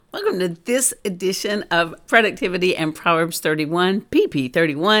welcome to this edition of Productivity and Proverbs 31,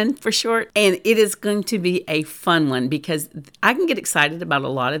 PP31 for short. And it is going to be a fun one because I can get excited about a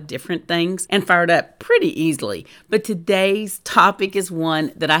lot of different things and fired up pretty easily. But today's topic is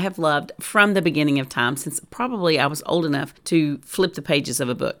one that I have loved from the beginning of time, since probably I was old enough to flip the pages of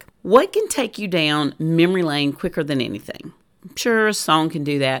a book. What can take you down memory lane quicker than anything? Sure, a song can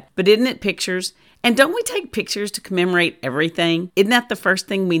do that, but isn't it pictures? And don't we take pictures to commemorate everything? Isn't that the first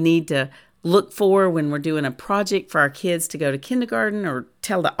thing we need to look for when we're doing a project for our kids to go to kindergarten or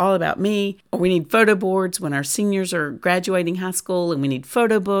tell them all about me? Or we need photo boards when our seniors are graduating high school, and we need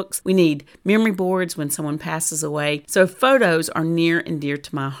photo books. We need memory boards when someone passes away. So photos are near and dear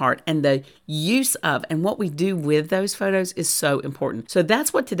to my heart, and the use of and what we do with those photos is so important. So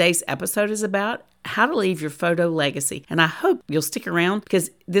that's what today's episode is about. How to leave your photo legacy. And I hope you'll stick around because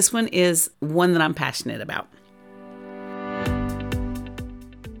this one is one that I'm passionate about.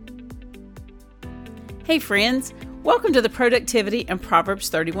 Hey friends, welcome to the Productivity and Proverbs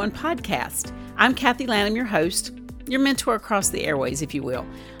 31 podcast. I'm Kathy Lanham, your host, your mentor across the airways, if you will.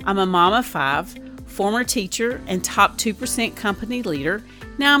 I'm a mom of 5, former teacher and top 2% company leader.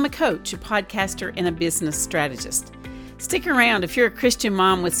 Now I'm a coach, a podcaster, and a business strategist. Stick around if you're a Christian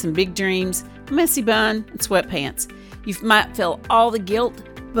mom with some big dreams, a messy bun, and sweatpants. You might feel all the guilt,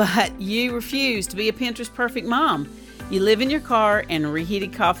 but you refuse to be a Pinterest perfect mom. You live in your car and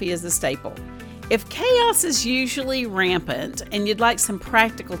reheated coffee is a staple. If chaos is usually rampant and you'd like some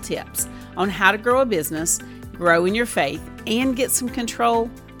practical tips on how to grow a business, grow in your faith, and get some control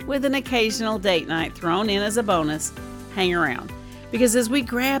with an occasional date night thrown in as a bonus, hang around. Because as we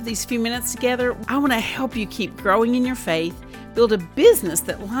grab these few minutes together, I want to help you keep growing in your faith, build a business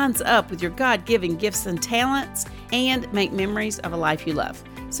that lines up with your God-given gifts and talents, and make memories of a life you love.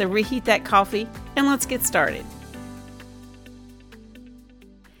 So reheat that coffee and let's get started.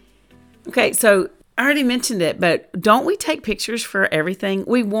 Okay, so I already mentioned it, but don't we take pictures for everything?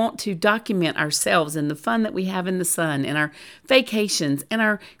 We want to document ourselves and the fun that we have in the sun and our vacations and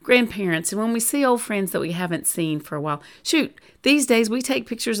our grandparents. And when we see old friends that we haven't seen for a while, shoot, these days we take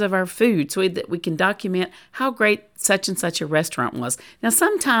pictures of our food so that we can document how great such and such a restaurant was. Now,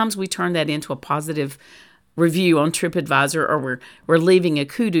 sometimes we turn that into a positive review on TripAdvisor, or we're leaving a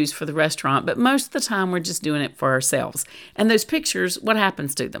kudos for the restaurant, but most of the time we're just doing it for ourselves. And those pictures, what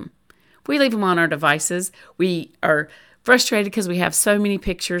happens to them? We leave them on our devices. We are frustrated because we have so many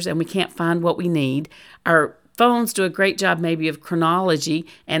pictures and we can't find what we need. Our phones do a great job maybe of chronology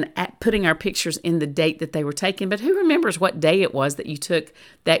and putting our pictures in the date that they were taken. But who remembers what day it was that you took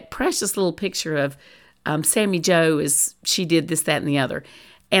that precious little picture of Sammy Jo as she did this, that, and the other?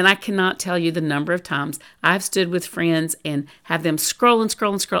 And I cannot tell you the number of times I've stood with friends and have them scroll.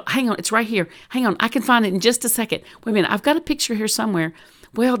 Hang on, it's right here. Hang on, I can find it in just a second. Wait a minute, I've got a picture here somewhere.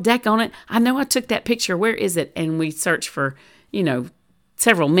 Well, daggone it, I know I took that picture. Where is it? And we search for,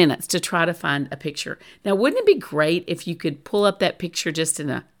 several minutes to try to find a picture. Now, wouldn't it be great if you could pull up that picture just in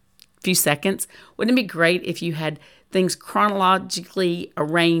a few seconds? Wouldn't it be great if you had things chronologically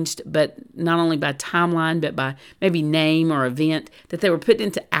arranged, but not only by timeline, but by maybe name or event, that they were put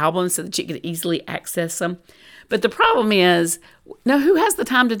into albums so that you could easily access them? But the problem is, now who has the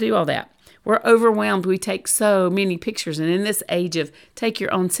time to do all that? We're overwhelmed. We take so many pictures. And in this age of take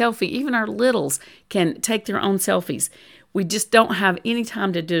your own selfie, even our littles can take their own selfies. We just don't have any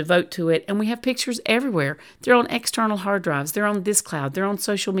time to devote to it. And we have pictures everywhere. They're on external hard drives. They're on this cloud. They're on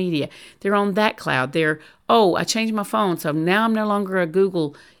social media. They're on that cloud. I changed my phone. So now I'm no longer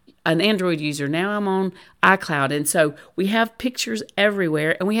an Android user. Now I'm on iCloud. And so we have pictures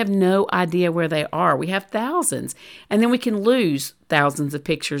everywhere and we have no idea where they are. We have thousands. And then we can lose thousands of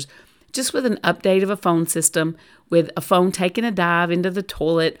pictures just with an update of a phone system, with a phone taking a dive into the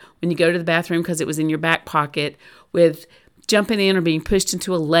toilet when you go to the bathroom because it was in your back pocket, with jumping in or being pushed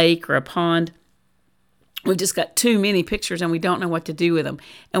into a lake or a pond. We've just got too many pictures and we don't know what to do with them.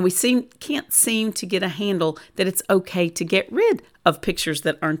 And we can't seem to get a handle that it's okay to get rid of pictures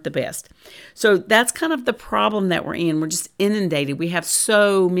that aren't the best. So that's kind of the problem that we're in. We're just inundated. We have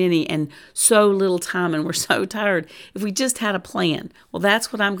so many and so little time and we're so tired. If we just had a plan, well,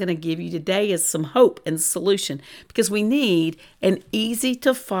 that's what I'm going to give you today is some hope and solution, because we need an easy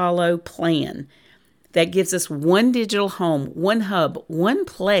to follow plan that gives us one digital home, one hub, one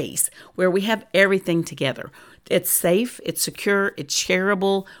place where we have everything together. It's safe, it's secure, it's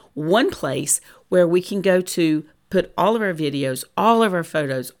shareable, one place where we can go to put all of our videos, all of our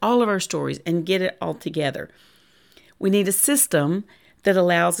photos, all of our stories, and get it all together. We need a system that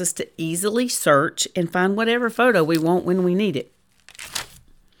allows us to easily search and find whatever photo we want when we need it.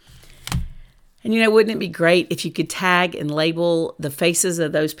 And wouldn't it be great if you could tag and label the faces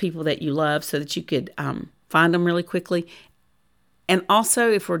of those people that you love so that you could find them really quickly? And also,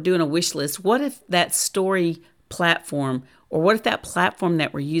 if we're doing a wish list, what if that story platform, or what if that platform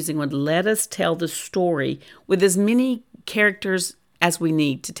that we're using would let us tell the story with as many characters as we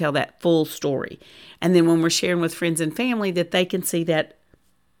need to tell that full story? And then when we're sharing with friends and family, that they can see that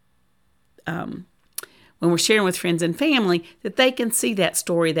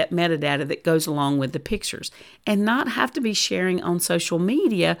story, that metadata that goes along with the pictures, and not have to be sharing on social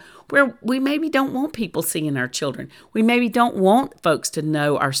media where we maybe don't want people seeing our children. We maybe don't want folks to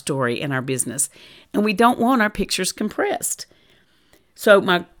know our story and our business, and we don't want our pictures compressed. So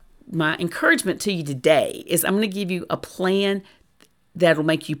my encouragement to you today is I'm going to give you a plan that will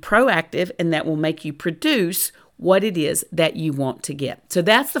make you proactive and that will make you produce what it is that you want to get. So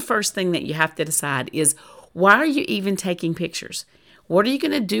that's the first thing that you have to decide is, why are you even taking pictures? What are you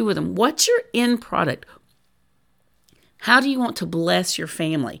going to do with them? What's your end product? How do you want to bless your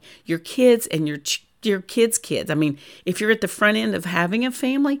family, your kids, and your kids' kids? I mean, if you're at the front end of having a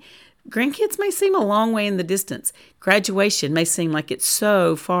family, grandkids may seem a long way in the distance. Graduation may seem like it's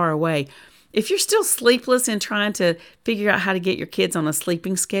so far away. If you're still sleepless and trying to figure out how to get your kids on a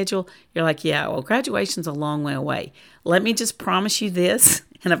sleeping schedule, you're like, yeah, well, graduation's a long way away. Let me just promise you this.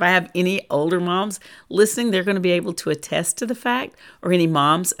 And if I have any older moms listening, they're going to be able to attest to the fact, or any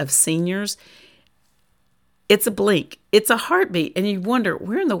moms of seniors, it's a blink. It's a heartbeat. And you wonder,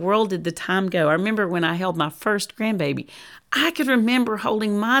 where in the world did the time go? I remember when I held my first grandbaby, I could remember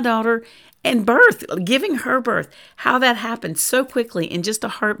holding my daughter and giving her birth, how that happened so quickly in just a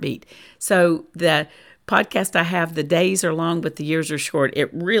heartbeat. So the podcast I have, the days are long, but the years are short. It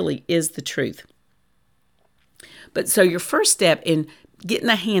really is the truth. But so your first step in getting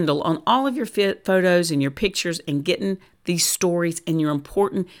a handle on all of your photos and your pictures and getting these stories and your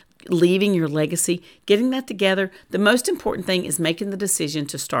important leaving your legacy, getting that together, the most important thing is making the decision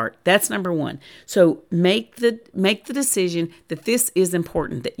to start. That's number one. So make the decision that this is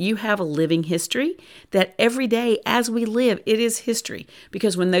important, that you have a living history, that every day as we live, it is history.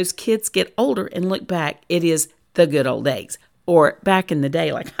 Because when those kids get older and look back, it is the good old days, or back in the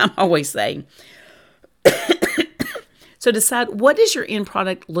day, like I'm always saying. So decide, what does your end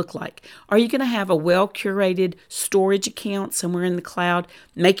product look like? Are you going to have a well-curated storage account somewhere in the cloud,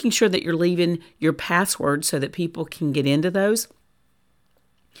 making sure that you're leaving your password so that people can get into those?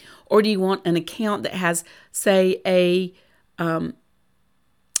 Or do you want an account that has, say, a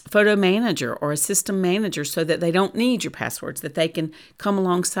photo manager or a system manager so that they don't need your passwords, that they can come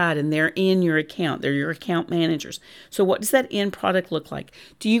alongside and they're in your account, they're your account managers? So what does that end product look like?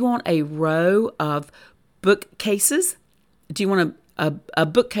 Do you want a row of bookcases? Do you want a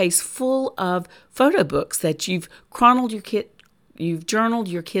bookcase full of photo books that you've journaled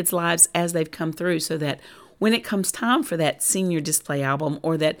your kids' lives as they've come through, so that when it comes time for that senior display album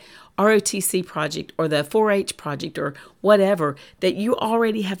or that ROTC project or the 4-H project or whatever, that you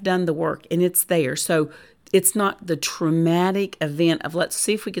already have done the work and it's there. So it's not the traumatic event of, let's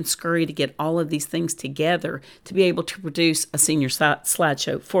see if we can scurry to get all of these things together to be able to produce a senior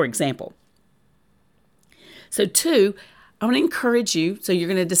slideshow, for example. So 2, I want to encourage you. So you're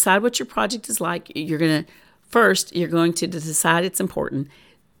going to decide what your project is like. You're going to decide it's important.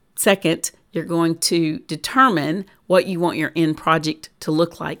 Second, you're going to determine what you want your end project to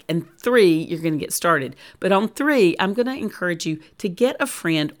look like. And 3, you're going to get started. But on 3, I'm going to encourage you to get a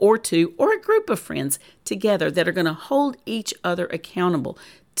friend or 2 or a group of friends together that are going to hold each other accountable,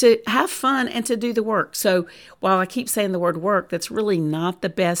 to have fun and to do the work. So while I keep saying the word work, that's really not the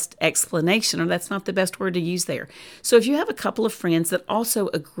best explanation, or that's not the best word to use there. So if you have a couple of friends that also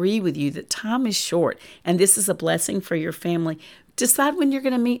agree with you that time is short and this is a blessing for your family, decide when you're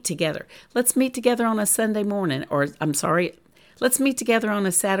going to meet together. Let's meet together on a Sunday morning, let's meet together on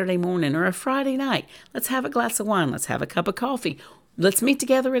a Saturday morning or a Friday night. Let's have a glass of wine. Let's have a cup of coffee. Let's meet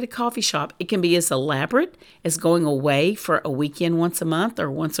together at a coffee shop. It can be as elaborate as going away for a weekend once a month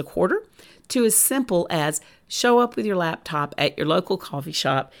or once a quarter, to as simple as show up with your laptop at your local coffee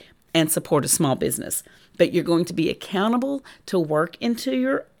shop and support a small business. But you're going to be accountable to work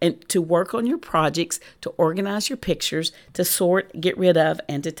on your projects, to organize your pictures, to sort, get rid of,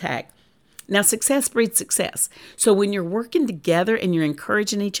 and to tag. Now, success breeds success. So when you're working together and you're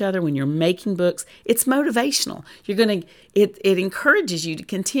encouraging each other, when you're making books, it's motivational. It encourages you to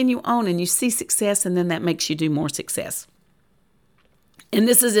continue on, and you see success, and then that makes you do more success. And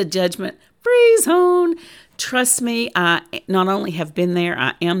this is a judgment-free zone. Trust me, I not only have been there,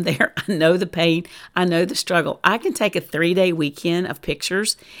 I am there. I know the pain. I know the struggle. I can take a 3-day weekend of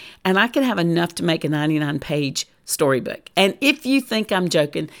pictures, and I can have enough to make a 99-page storybook. And if you think I'm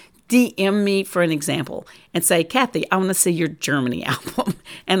joking, DM me for an example and say, Kathy, I want to see your Germany album.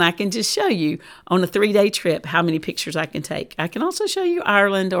 And I can just show you on a 3-day trip how many pictures I can take. I can also show you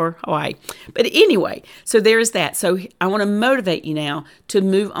Ireland or Hawaii. But anyway, so there's that. So I want to motivate you now to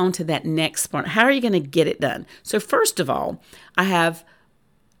move on to that next part. How are you going to get it done? So first of all, I have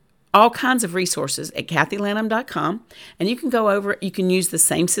all kinds of resources at kathylanham.com, and you can go over, you can use the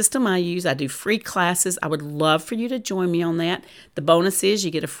same system I use. I do free classes. I would love for you to join me on that. The bonus is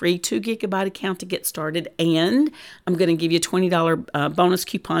you get a free 2 gigabyte account to get started, and I'm going to give you a $20 bonus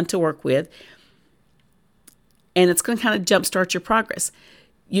coupon to work with, and it's going to kind of jumpstart your progress.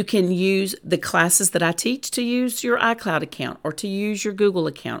 You can use the classes that I teach to use your iCloud account or to use your Google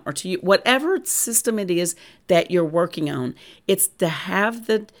account or to use whatever system it is that you're working on. It's to have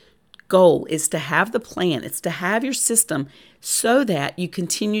the goal, is to have the plan, it's to have your system so that you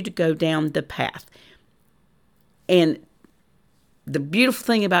continue to go down the path. And the beautiful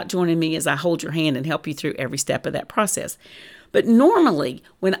thing about joining me is I hold your hand and help you through every step of that process. But normally,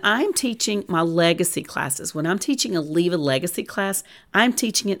 when I'm teaching my legacy classes, when I'm teaching a Leave a Legacy class, I'm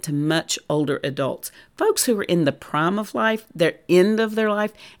teaching it to much older adults, folks who are in the prime of life, their end of their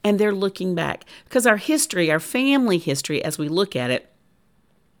life, and they're looking back. Because our history, our family history, as we look at it,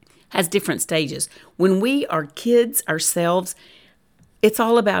 has different stages. When we are kids ourselves, it's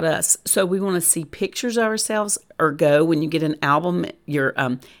all about us. So we want to see pictures of ourselves, ergo, when you get an album, your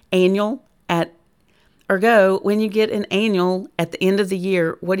annual at Ergo, when you get an annual at the end of the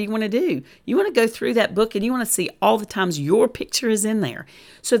year, what do you want to do? You want to go through that book and you want to see all the times your picture is in there.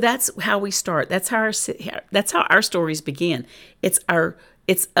 So that's how we start. That's how our stories begin. It's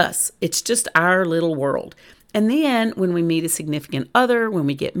us. It's just our little world. And then when we meet a significant other, when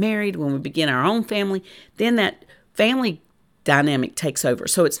we get married, when we begin our own family, then that family dynamic takes over.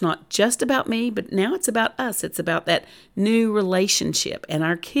 So it's not just about me, but now it's about us. It's about that new relationship and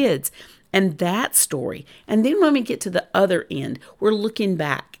our kids and that story. And then when we get to the other end, we're looking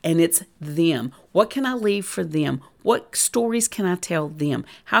back and it's them. What can I leave for them? What stories can I tell them?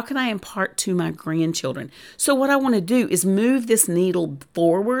 How can I impart to my grandchildren? So what I want to do is move this needle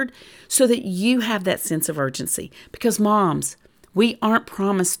forward so that you have that sense of urgency. Because moms, we aren't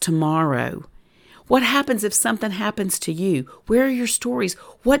promised tomorrow. What happens if something happens to you? Where are your stories?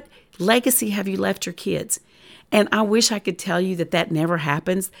 What legacy have you left your kids? And I wish I could tell you that that never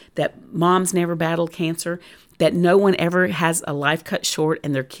happens, that moms never battle cancer, that no one ever has a life cut short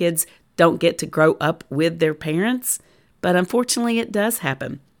and their kids don't get to grow up with their parents. But unfortunately, it does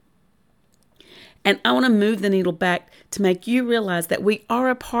happen. And I want to move the needle back to make you realize that we are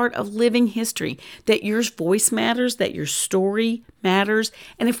a part of living history, that your voice matters, that your story matters.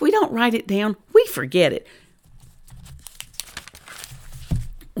 And if we don't write it down, we forget it.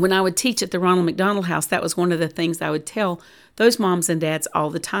 When I would teach at the Ronald McDonald House, that was one of the things I would tell those moms and dads all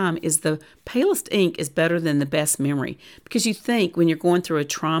the time is the palest ink is better than the best memory. Because you think when you're going through a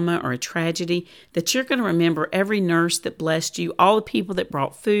trauma or a tragedy that you're going to remember every nurse that blessed you, all the people that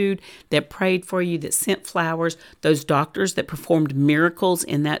brought food, that prayed for you, that sent flowers, those doctors that performed miracles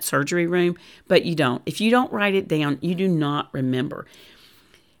in that surgery room, but you don't. If you don't write it down, you do not remember.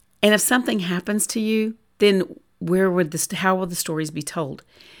 And if something happens to you, then how will the stories be told?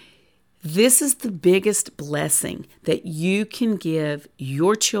 This is the biggest blessing that you can give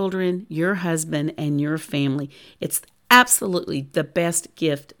your children, your husband, and your family. It's absolutely the best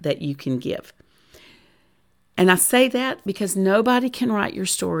gift that you can give. And I say that because nobody can write your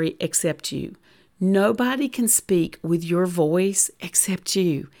story except you. Nobody can speak with your voice except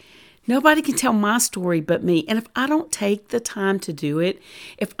you. Nobody can tell my story but me. And if I don't take the time to do it,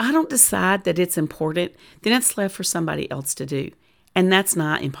 if I don't decide that it's important, then it's left for somebody else to do. And that's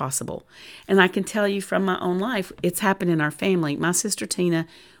not impossible. And I can tell you from my own life, it's happened in our family. My sister Tina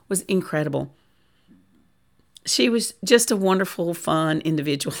was incredible. She was just a wonderful, fun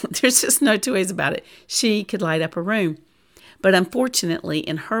individual. There's just no two ways about it. She could light up a room. But unfortunately,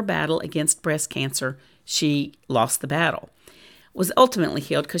 in her battle against breast cancer, she lost the battle. Was ultimately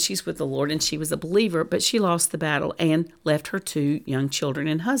healed because she's with the Lord and she was a believer, but she lost the battle and left her 2 young children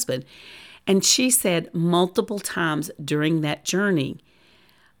and husband. And she said multiple times during that journey,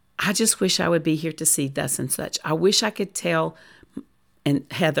 I just wish I would be here to see thus and such. I wish I could tell and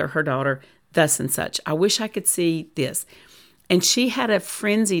Heather, her daughter, thus and such. I wish I could see this. And she had a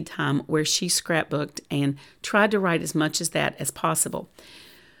frenzied time where she scrapbooked and tried to write as much as that as possible.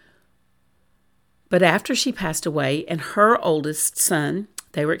 But after she passed away and her oldest son,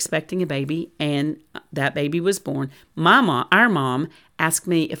 they were expecting a baby and that baby was born, our mom asked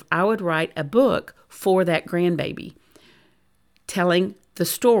me if I would write a book for that grandbaby, telling the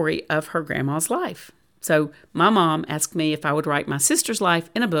story of her grandma's life. So my mom asked me if I would write my sister's life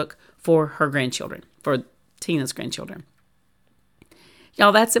in a book for her grandchildren, for Tina's grandchildren.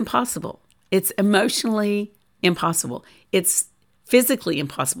 Y'all, that's impossible. It's emotionally impossible. It's physically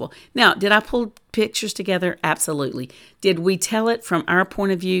impossible. Now, did I pull pictures together? Absolutely. Did we tell it from our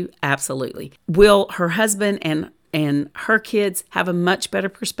point of view? Absolutely. Will her husband and her kids have a much better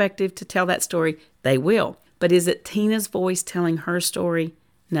perspective to tell that story? They will. But is it Tina's voice telling her story?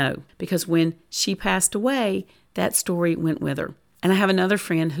 No, because when she passed away, that story went with her. And I have another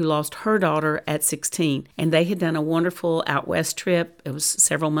friend who lost her daughter at 16, and they had done a wonderful out west trip. It was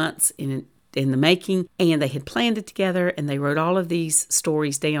several months in the making, and they had planned it together, and they wrote all of these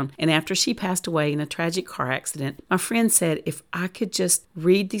stories down. And after she passed away in a tragic car accident, my friend said, if I could just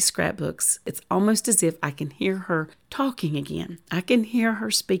read these scrapbooks, it's almost as if I can hear her talking again. I can hear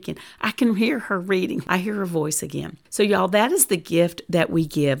her speaking. I can hear her reading. I hear her voice again. So y'all, that is the gift that we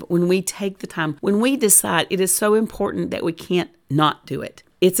give when we take the time, when we decide it is so important that we can't not do it.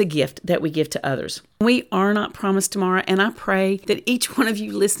 It's a gift that we give to others. We are not promised tomorrow, and I pray that each one of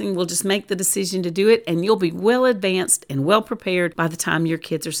you listening will just make the decision to do it, and you'll be well advanced and well prepared by the time your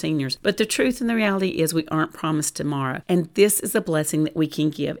kids are seniors. But the truth and the reality is we aren't promised tomorrow, and this is a blessing that we can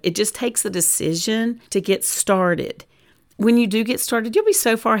give. It just takes a decision to get started. When you do get started, you'll be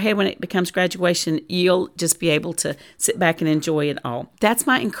so far ahead when it becomes graduation, you'll just be able to sit back and enjoy it all. That's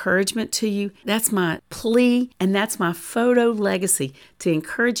my encouragement to you. That's my plea, and that's my photo legacy to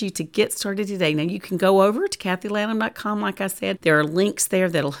encourage you to get started today. Now, you can go over to KathyLanham.com, like I said. There are links there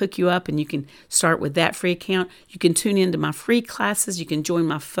that'll hook you up, and you can start with that free account. You can tune into my free classes. You can join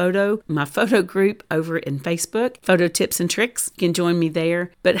my photo group over in Facebook, Photo Tips and Tricks. You can join me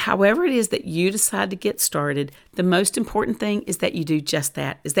there. But however it is that you decide to get started, the most important thing is that you do just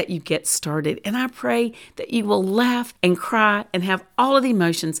that, is that you get started. And I pray that you will laugh and cry and have all of the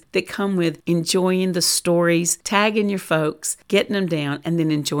emotions that come with enjoying the stories, tagging your folks, getting them down, and then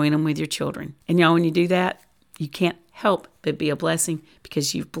enjoying them with your children. And y'all, when you do that, you can't help but be a blessing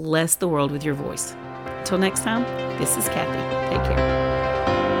because you've blessed the world with your voice. Until next time, this is Kathy. Take care.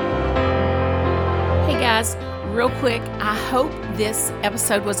 Hey guys. Real quick, I hope this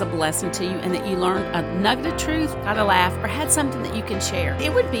episode was a blessing to you and that you learned a nugget of truth, got a laugh, or had something that you can share.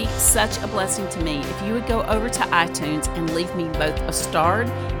 It would be such a blessing to me if you would go over to iTunes and leave me both a starred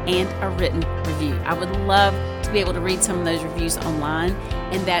and a written review. I would love to be able to read some of those reviews online,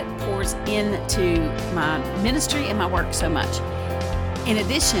 and that pours into my ministry and my work so much. In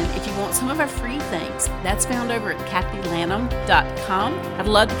addition, if you want some of our free things, that's found over at KathyLanham.com. I'd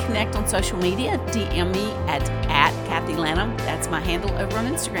love to connect on social media. DM me at Kathy Lanham. That's my handle over on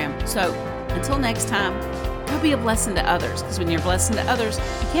Instagram. So until next time, go be a blessing to others, because when you're a blessing to others,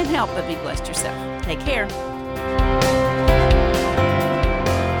 you can't help but be blessed yourself. Take care.